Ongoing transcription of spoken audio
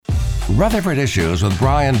Rutherford Issues with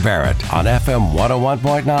Brian Barrett on FM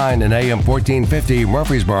 101.9 and AM 1450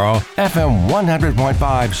 Murfreesboro, FM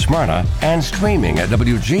 100.5 Smyrna, and streaming at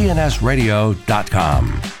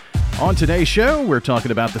WGNSradio.com. On today's show, we're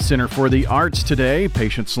talking about the Center for the Arts today.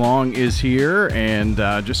 Patience Long is here, and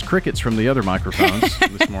just crickets from the other microphones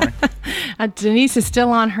this morning. Denise is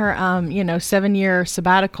still on her, 7-year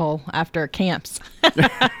sabbatical after camps.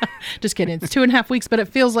 Just kidding. It's 2.5 weeks, but it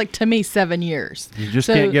feels like to me 7 years. You just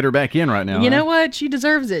can't get her back in right now. You know what? She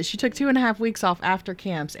deserves it. She took 2.5 weeks off after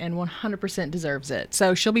camps and 100% deserves it.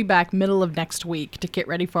 So she'll be back middle of next week to get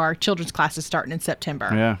ready for our children's classes starting in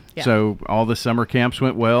September. Yeah. So all the summer camps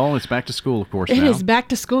went well. It's back to school, of course, now. It is back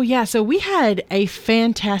to school, yeah. So we had a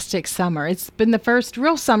fantastic summer. It's been the first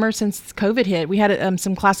real summer since COVID hit. We had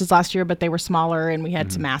some classes last year, but they were smaller, and we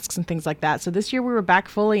had some masks and things like that. So this year we were back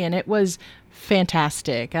fully, and it was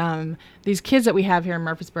fantastic. These kids that we have here in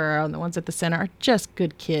Murfreesboro and the ones at the center are just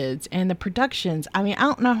good kids. And the productions, I mean, I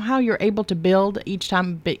don't know how you're able to build each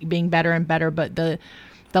time being better and better, but the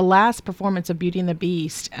last performance of Beauty and the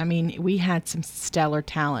Beast, I mean, we had some stellar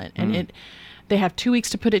talent. And they have 2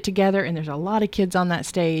 weeks to put it together, and there's a lot of kids on that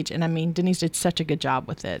stage. And I mean, Denise did such a good job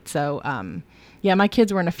with it. So, yeah, my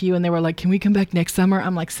kids were in a few, and they were like, "Can we come back next summer?"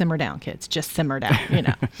 I'm like, "Simmer down, kids. Just simmer down,"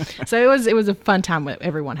 So it was a fun time that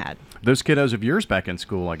everyone had. Those kiddos of yours back in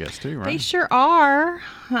school, I guess, too, right? They sure are.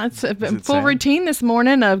 It's a full routine this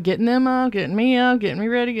morning of getting them up, getting me up, getting me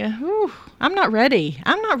ready. I'm not ready.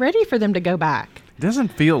 I'm not ready for them to go back. It doesn't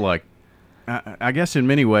feel like, I guess in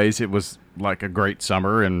many ways it was like a great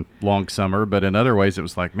summer and long summer, but in other ways it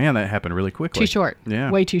was like, man, that happened really quickly. Too short. Yeah.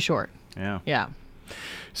 Way too short. Yeah. Yeah.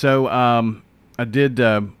 So I did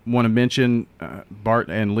want to mention Bart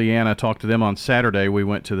and Leanna. Talked to them on Saturday. We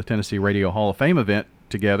went to the Tennessee Radio Hall of Fame event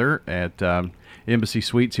together at Embassy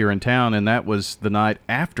Suites here in town, and that was the night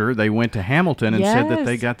after they went to Hamilton and said that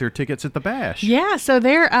they got their tickets at the Bash. Yeah, so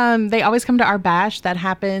they always come to our Bash. That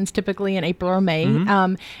happens typically in April or May,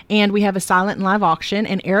 and we have a silent and live auction,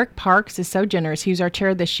 and Eric Parks is so generous. He was our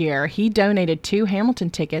chair this year. He donated 2 Hamilton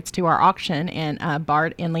tickets to our auction, and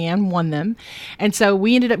Bart and Leanne won them, and so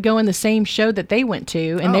we ended up going the same show that they went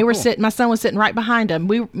to, and they were sitting, my son was sitting right behind them.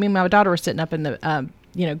 Me and my daughter were sitting up in the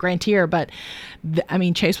grand tier, but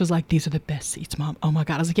Chase was like, "These are the best seats, Mom." Oh my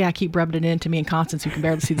God. I was like, "Yeah, keep rubbing it into me and Constance, who can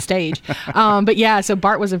barely see the stage." But yeah, so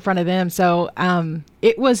Bart was in front of them. So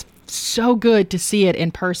it was so good to see it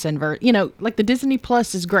in person. Like the Disney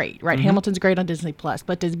Plus is great, right? Hamilton's great on Disney Plus,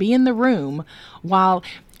 but to be in the room while,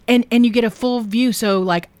 and you get a full view. So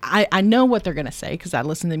like, I know what they're going to say because I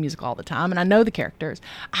listen to the music all the time and I know the characters.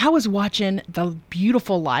 I was watching the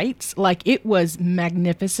beautiful lights. Like it was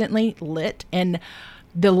magnificently lit, and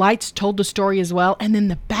the lights told the story as well. And then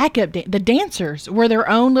the backup, the dancers were their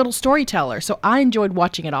own little storytellers. So I enjoyed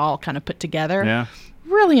watching it all kind of put together. Yeah.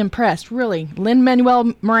 Really impressed, really.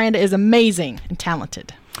 Lin-Manuel Miranda is amazing and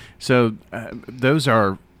talented. So those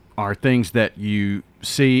are things that you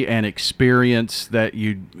see and experience that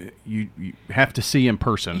you have to see in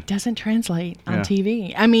person. It doesn't translate on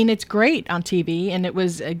TV. I mean, it's great on TV, and it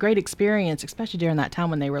was a great experience, especially during that time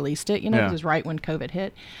when they released it. It was right when COVID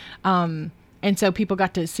hit. And so people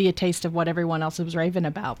got to see a taste of what everyone else was raving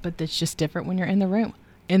about, but it's just different when you're in the room.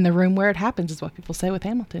 In the room where it happens is what people say with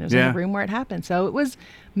Hamilton. It was in the room where it happened. So it was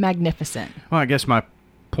magnificent. Well, I guess my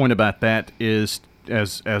point about that is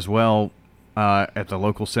as well at the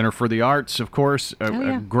local Center for the Arts, of course,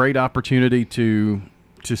 a great opportunity to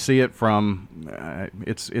see it from,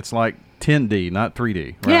 it's like 10D, not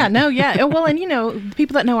 3D. Right? Yeah, no, yeah. Well, and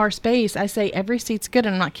people that know our space, I say every seat's good,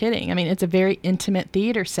 and I'm not kidding. I mean, it's a very intimate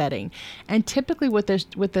theater setting, and typically with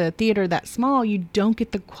a theater that small, you don't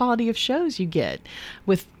get the quality of shows you get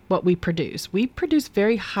with what we produce. We produce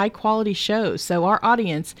very high quality shows, so our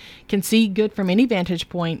audience can see good from any vantage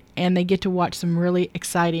point, and they get to watch some really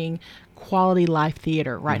exciting quality live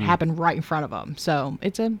theater happen right in front of them. So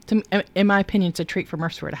it's in my opinion, it's a treat for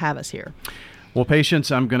Murfreesboro to have us here. Well,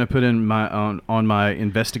 Patience, I'm going to put in on my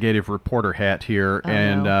investigative reporter hat here,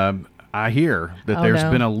 I hear that there's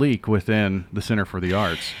been a leak within the Center for the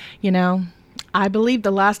Arts. I believe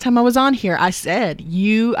the last time I was on here, I said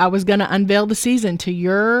I was going to unveil the season to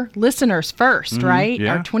your listeners first, right?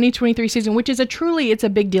 Yeah. Our 2023 season, which is it's a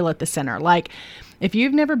big deal at the center. Like, if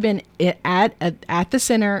you've never been at the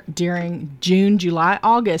center during June, July,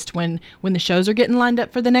 August, when the shows are getting lined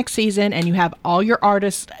up for the next season, and you have all your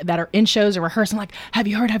artists that are in shows or rehearsing, like, have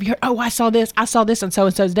you heard? Oh, I saw this on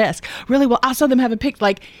so-and-so's desk. Really? Well, I saw them have a pic.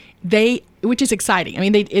 Like, which is exciting. I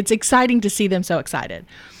mean, it's exciting to see them so excited.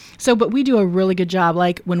 So, but we do a really good job.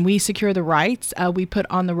 Like when we secure the rights, we put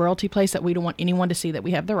on the royalty place that we don't want anyone to see that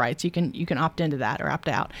we have the rights. You can opt into that or opt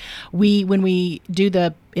out. When we do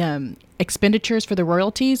the expenditures for the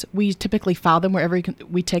royalties, we typically file them wherever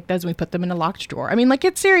we take those and we put them in a locked drawer. I mean, like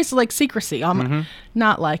it's seriously like secrecy,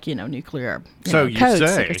 not like nuclear. Code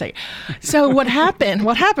secrecy. So what happened?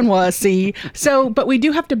 What happened was but we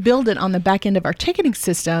do have to build it on the back end of our ticketing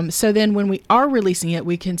system. So then when we are releasing it,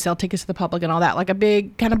 we can sell tickets to the public and all that, like a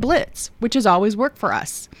big kind of blitz, which has always worked for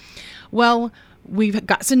us. Well, we've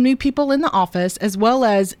got some new people in the office as well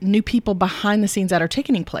as new people behind the scenes at our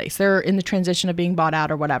ticketing place. They're in the transition of being bought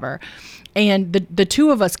out or whatever. And the two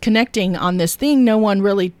of us connecting on this thing, no one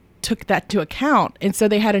really took that to account. And so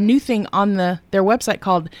they had a new thing on their website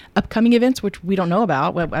called Upcoming Events, which we don't know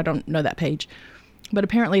about. Well, I don't know that page. But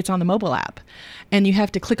apparently it's on the mobile app. And you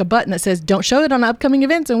have to click a button that says, don't show it on Upcoming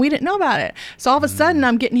Events. And we didn't know about it. So all of a sudden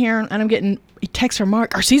I'm getting here and I'm getting a text from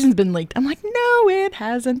Mark, our season's been leaked. I'm like, no, it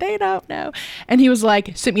hasn't. They don't know. And he was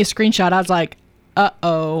like, sent me a screenshot. I was like,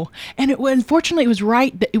 uh-oh. And unfortunately, it was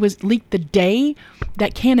right that it was leaked the day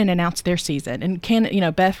that Canon announced their season. And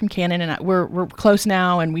Canon, Beth from Canon and we're close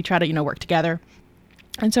now and we try to, work together.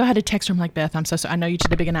 And so I had to text her. I'm like, Beth, I'm so sorry. I know you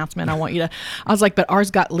did a big announcement. I was like, but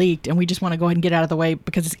ours got leaked and we just want to go ahead and get out of the way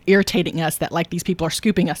because it's irritating us that like these people are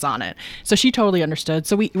scooping us on it. So she totally understood.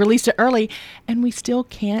 So we released it early and we still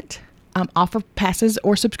can't offer passes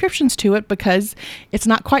or subscriptions to it because it's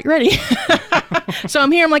not quite ready. So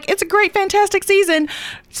I'm here. I'm like, it's a great, fantastic season.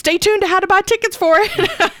 Stay tuned to how to buy tickets for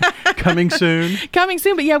it. Coming soon. Coming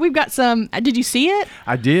soon. But yeah, we've got some. Did you see it?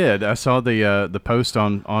 I did. I saw the post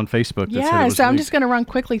on Facebook. That said it was so I'm leaked. just going to run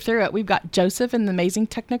quickly through it. We've got Joseph and the Amazing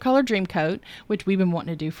Technicolor Dreamcoat, which we've been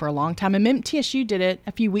wanting to do for a long time. And MTSU did it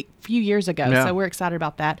a few years ago. Yeah. So we're excited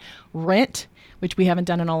about that. Rent, which we haven't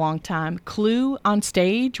done in a long time. Clue on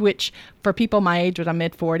stage, which for people my age, which I'm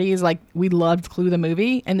mid-40s, like we loved Clue the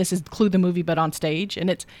movie, and this is Clue the movie but on stage, and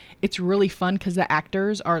it's really fun because the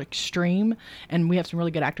actors are extreme, and we have some really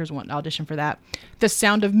good actors wanting to audition for that. The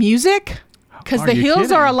Sound of Music, because the Hills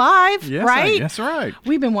kidding? Are alive, Yes, right? That's right.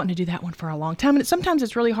 We've been wanting to do that one for a long time, and sometimes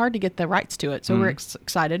it's really hard to get the rights to it, so we're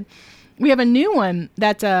excited. We have a new one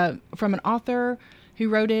that's from an author who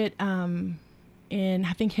wrote it in,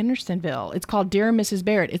 I think, Hendersonville. It's called Dear Mrs.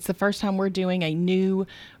 Barrett. It's the first time we're doing a new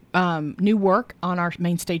work on our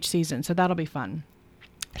main stage season, so that'll be fun.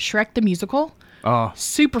 Shrek the Musical. Oh,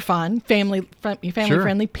 Super fun, family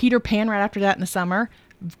friendly. Peter Pan right after that in the summer.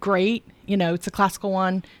 Great. It's a classical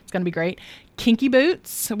one. It's going to be great. Kinky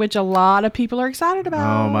Boots, which a lot of people are excited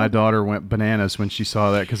about. Oh, my daughter went bananas when she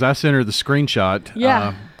saw that because I sent her the screenshot.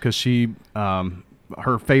 Yeah. Because she,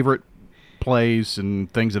 her favorite plays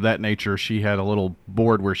and things of that nature, she had a little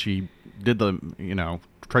board where she did the,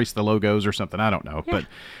 trace the logos or something. I don't know. Yeah. But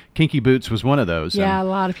Kinky Boots was one of those. Yeah, a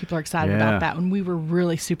lot of people are excited about that one. We were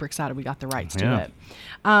really super excited we got the rights to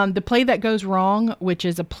it. The Play That Goes Wrong, which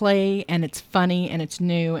is a play and it's funny and it's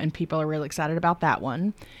new and people are really excited about that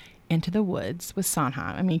one. Into the Woods with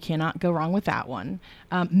Sondheim. I mean, you cannot go wrong with that one.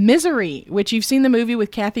 Misery, which you've seen the movie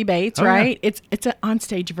with Kathy Bates, right? Yeah. It's an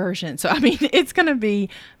onstage version. So, I mean, it's going to be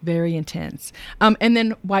very intense. And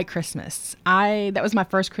then White Christmas. That was my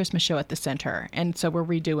first Christmas show at the center. And so we're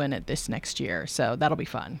redoing it this next year. So that'll be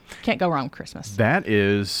fun. Can't go wrong with Christmas. That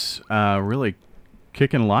is really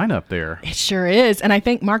kicking lineup there. It sure is. And I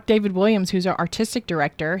think Mark David Williams, who's our artistic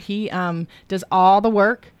director, he does all the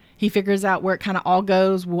work. He figures out where it kind of all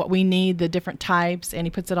goes, what we need, the different types, and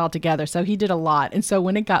he puts it all together. So he did a lot. And so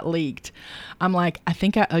when it got leaked, I'm like, I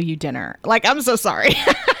think I owe you dinner. Like, I'm so sorry.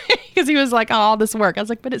 Because he was like, oh, all this work. I was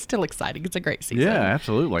like, but it's still exciting. It's a great season. Yeah,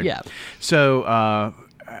 absolutely. Yeah. So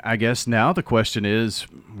I guess now the question is,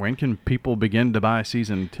 when can people begin to buy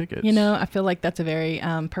season tickets? I feel like that's a very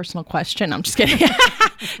personal question. I'm just kidding.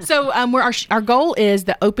 So our goal is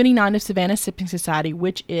the opening night of Savannah Sipping Society,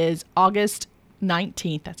 which is August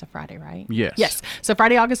 19th. That's a Friday, right? Yes. So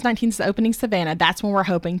Friday, August 19th is the opening Savannah. That's when we're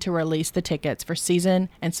hoping to release the tickets for season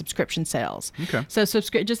and subscription sales. Okay. So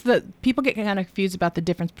just the people get kind of confused about the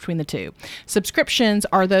difference between the two. Subscriptions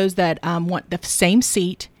are those that want the same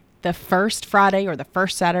seat the first Friday or the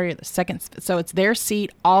first Saturday or the second. So it's their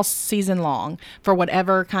seat all season long for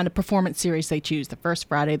whatever kind of performance series they choose. The first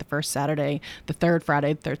Friday, the first Saturday, the third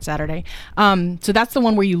Friday, the third Saturday. So that's the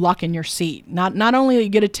one where you lock in your seat. Not only you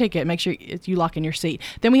get a ticket, make sure you lock in your seat.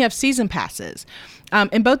 Then we have season passes.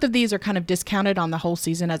 And both of these are kind of discounted on the whole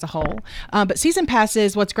season as a whole. But season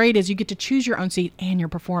passes, what's great is you get to choose your own seat and your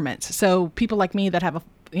performance. So people like me that have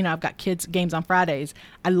I've got kids' games on Fridays.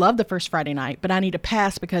 I love the first Friday night, but I need a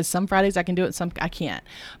pass because some Fridays I can do it, some I can't.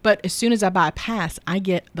 But as soon as I buy a pass, I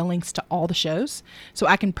get the links to all the shows, so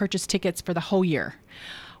I can purchase tickets for the whole year.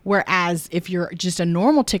 Whereas if you're just a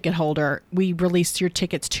normal ticket holder, we release your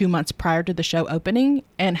tickets 2 months prior to the show opening.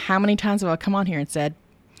 And how many times have I come on here and said,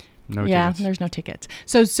 No yeah, tickets. there's no tickets.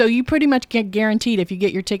 So you pretty much get guaranteed if you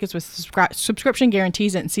get your tickets with subscription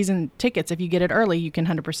guarantees and season tickets. If you get it early, you can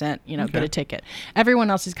 100% get a ticket. Everyone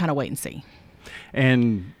else is kind of wait and see.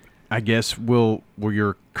 And I guess will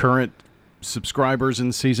your current subscribers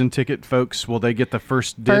and season ticket folks, will they get the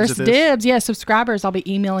first dibs First at this? dibs, yeah. Subscribers, I'll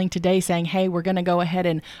be emailing today saying, hey, we're going to go ahead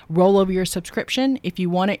and roll over your subscription. If you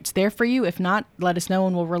want it, it's there for you. If not, let us know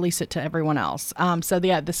and we'll release it to everyone else.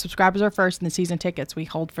 The subscribers are first, and the season tickets we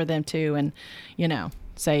hold for them too, and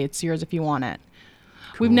say it's yours if you want it.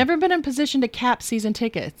 Cool. We've never been in a position to cap season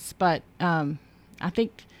tickets, but I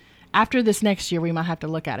think after this next year, we might have to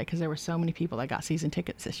look at it because there were so many people that got season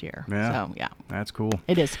tickets this year. Yeah. So, yeah. That's cool.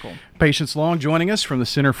 It is cool. Patience Long joining us from the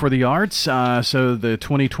Center for the Arts. So the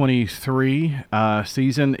 2023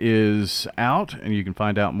 season is out, and you can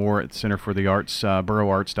find out more at Center for the Arts,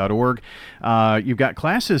 boroughArts.org. You've got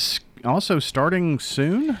classes also starting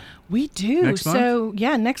soon? We do. Next month? So,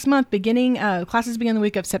 next month, classes begin the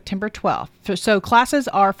week of September 12th. So classes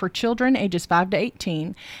are for children ages 5 to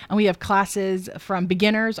 18, and we have classes from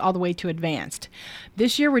beginners all the way to advanced.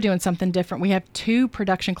 This year, we're doing something different. We have 2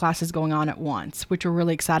 production classes going on at once, which we're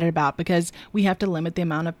really excited about because we have to limit the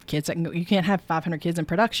amount of kids that can go. You can't have 500 kids in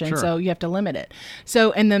production, Sure. So you have to limit it.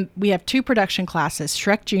 So, and then we have 2 production classes,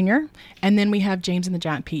 Shrek Jr., and then we have James and the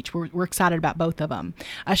Giant Peach. We're excited about both of them.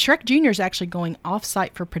 Shrek Jr. is actually going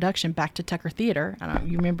off-site for production back to Tucker Theater. I don't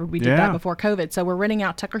know, you remember we did that before COVID. So we're renting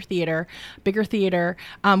out Tucker Theater, bigger theater.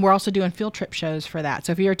 We're also doing field trip shows for that.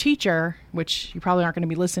 So if you're a teacher, which you probably aren't going to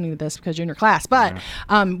be listening to this because you're in your class, but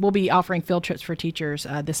we'll be offering field trips for teachers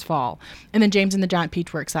this fall. And then James and the Giant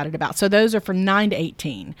Peach we're excited about. So those are for 9 to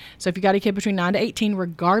 18. So if you got a kid between 9 to 18,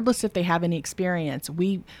 regardless if they have any experience,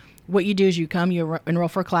 what you do is you come, you enroll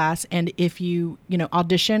for a class, and if you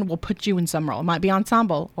audition, we'll put you in some role. It might be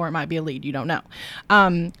ensemble or it might be a lead. You don't know.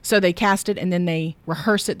 So they cast it and then they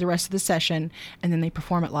rehearse it the rest of the session, and then they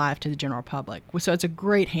perform it live to the general public. So it's a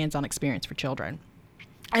great hands-on experience for children.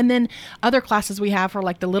 And then other classes we have are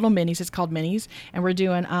like the little minis. It's called minis, and we're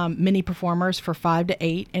doing mini performers for 5 to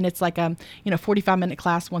 8, and it's like a 45-minute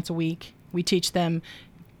class once a week. We teach them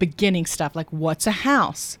beginning stuff like what's a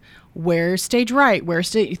house, where's stage right,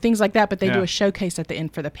 things like that, but they do a showcase at the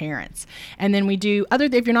end for the parents. And then we do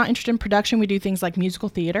if you're not interested in production, we do things like musical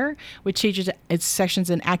theater, which teaches its sections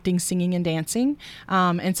in acting, singing, and dancing.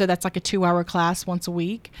 And so that's like a 2-hour class once a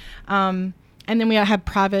week. And then we have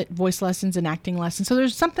private voice lessons and acting lessons. So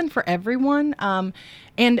there's something for everyone.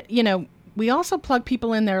 And we also plug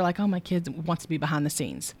people in there like, oh, my kid wants to be behind the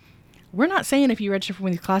scenes. We're not saying if you register for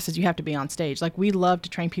one of these classes, you have to be on stage. Like, we love to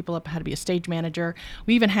train people up how to be a stage manager.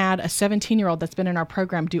 We even had a 17-year-old that's been in our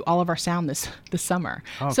program do all of our sound this summer.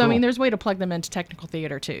 Oh, so, cool. I mean, there's a way to plug them into technical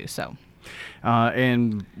theater, too. So.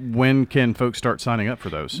 And when can folks start signing up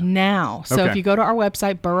for those? Now. So Okay. if you go to our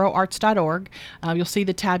website, boroughArts.org, you'll see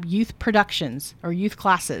the tab Youth Productions or Youth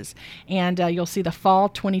Classes. And you'll see the Fall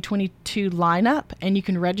 2022 lineup, and you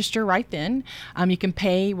can register right then. You can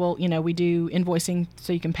pay. Well, we do invoicing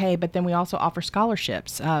so you can pay, but then we also offer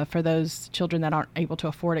scholarships for those children that aren't able to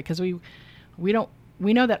afford it, because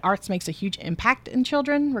we know that arts makes a huge impact in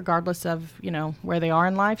children, regardless of where they are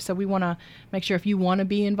in life. So we want to make sure if you want to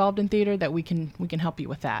be involved in theater, that we can help you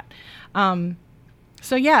with that.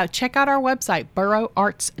 Check out our website,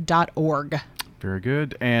 boroughArts.org. Very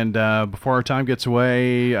good. And before our time gets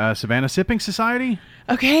away, Savannah Sipping Society?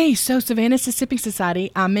 Okay, so Savannah Sipping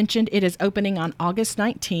Society, I mentioned it is opening on August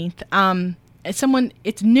 19th.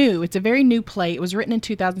 It's new. It's a very new play. It was written in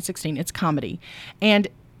 2016. It's comedy. And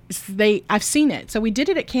I've seen it. So we did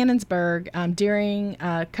it at Cannonsburg during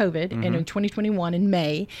COVID and in 2021 in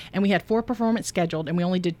May, and we had 4 performances scheduled, and we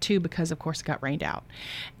only did 2 because, of course, it got rained out.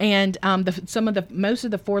 And most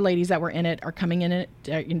of the 4 ladies that were in it are coming in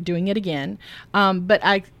it, doing it again. But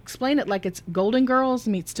I explain it like it's Golden Girls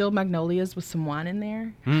meets Steel Magnolias with some wine in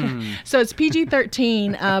there. So it's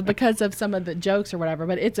PG-13 because of some of the jokes or whatever.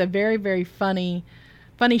 But it's a very, very funny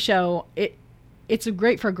show. It's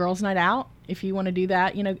great for a girls' night out if you want to do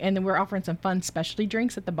that, and then we're offering some fun specialty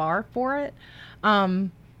drinks at the bar for it.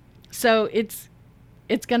 So it's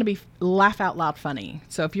going to be laugh out loud funny.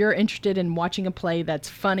 So if you're interested in watching a play that's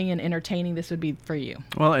funny and entertaining, this would be for you.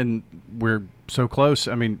 Well, and we're so close.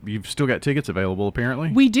 I mean, you've still got tickets available,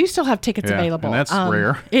 apparently. We do still have tickets available. And that's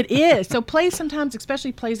rare. It is. So plays sometimes,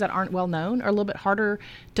 especially plays that aren't well known, are a little bit harder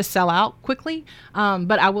to sell out quickly.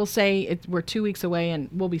 But I will say we're 2 weeks away and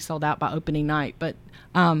we'll be sold out by opening night. But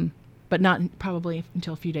but not probably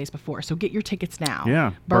until a few days before. So get your tickets now.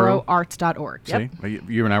 Yeah. BoroughArts.org. Yep. See,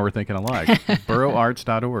 you and I were thinking alike.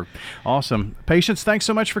 BoroughArts.org. Awesome. Patience, thanks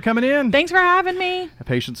so much for coming in. Thanks for having me.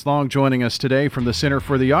 Patience Long joining us today from the Center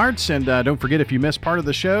for the Arts. And don't forget, if you missed part of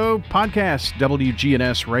the show, podcast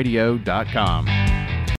WGNSradio.com.